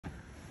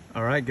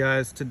All right,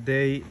 guys,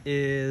 today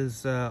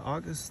is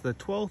August the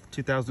 12th,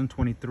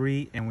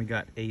 2023, and we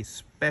got a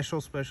special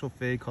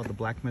fig called the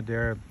Black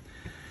Madeira,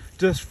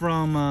 just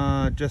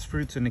from Just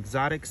Fruits and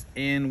Exotics.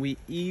 And we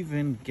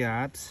even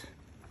got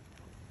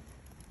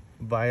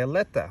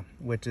Violeta,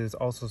 which is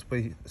also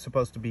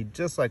supposed to be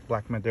just like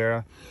Black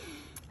Madeira.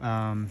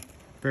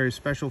 Very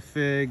special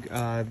fig.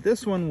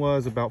 This one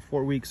was about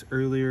 4 weeks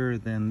earlier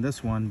than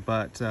this one,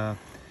 but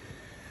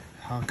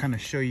I'll kind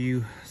of show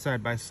you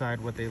side by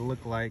side what they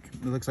look like.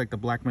 It looks like the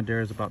Black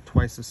Madeira is about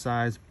twice the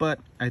size, but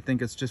I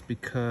think it's just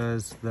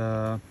because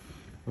the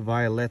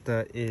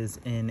Violeta is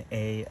in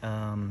a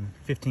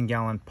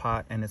 15-gallon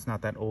pot and it's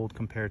not that old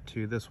compared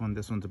to this one.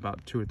 This one's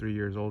about 2 or 3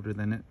 years older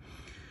than it.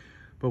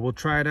 But we'll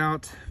try it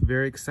out.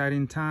 Very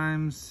exciting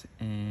times,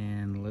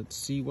 and let's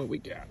see what we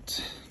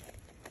got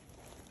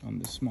on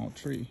this small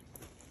tree.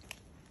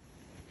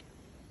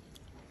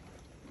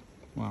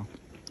 Wow.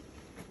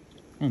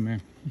 Oh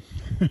man.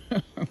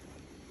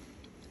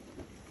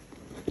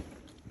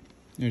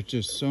 There's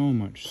just so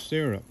much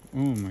syrup.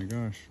 Oh my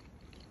gosh.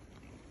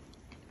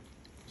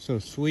 So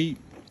sweet.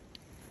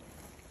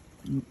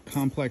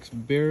 Complex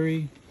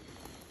berry.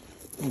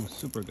 Oh,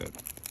 super good.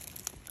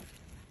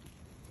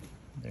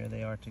 There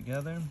they are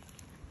together.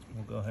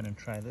 We'll go ahead and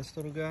try this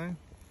little guy.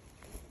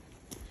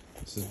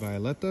 This is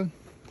Violeta.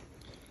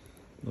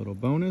 Little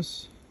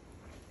bonus.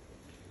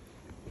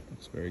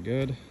 Looks very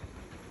good.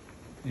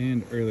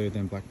 And earlier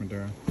than Black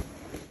Madeira.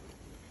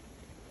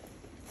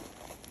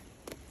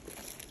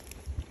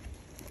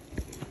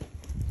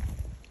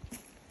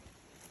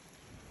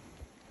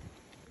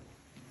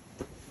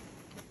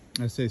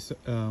 I say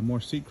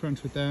more seed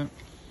crunch with that.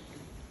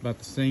 About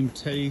the same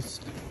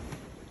taste,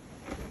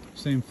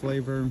 same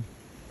flavor,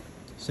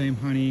 same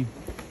honey.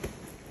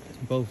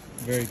 Both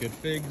very good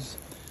figs.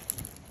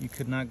 You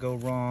could not go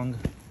wrong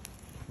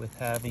with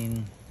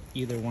having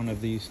either one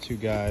of these two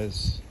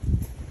guys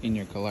in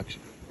your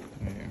collection.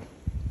 There you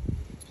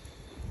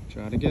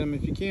go. Try to get them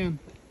if you can.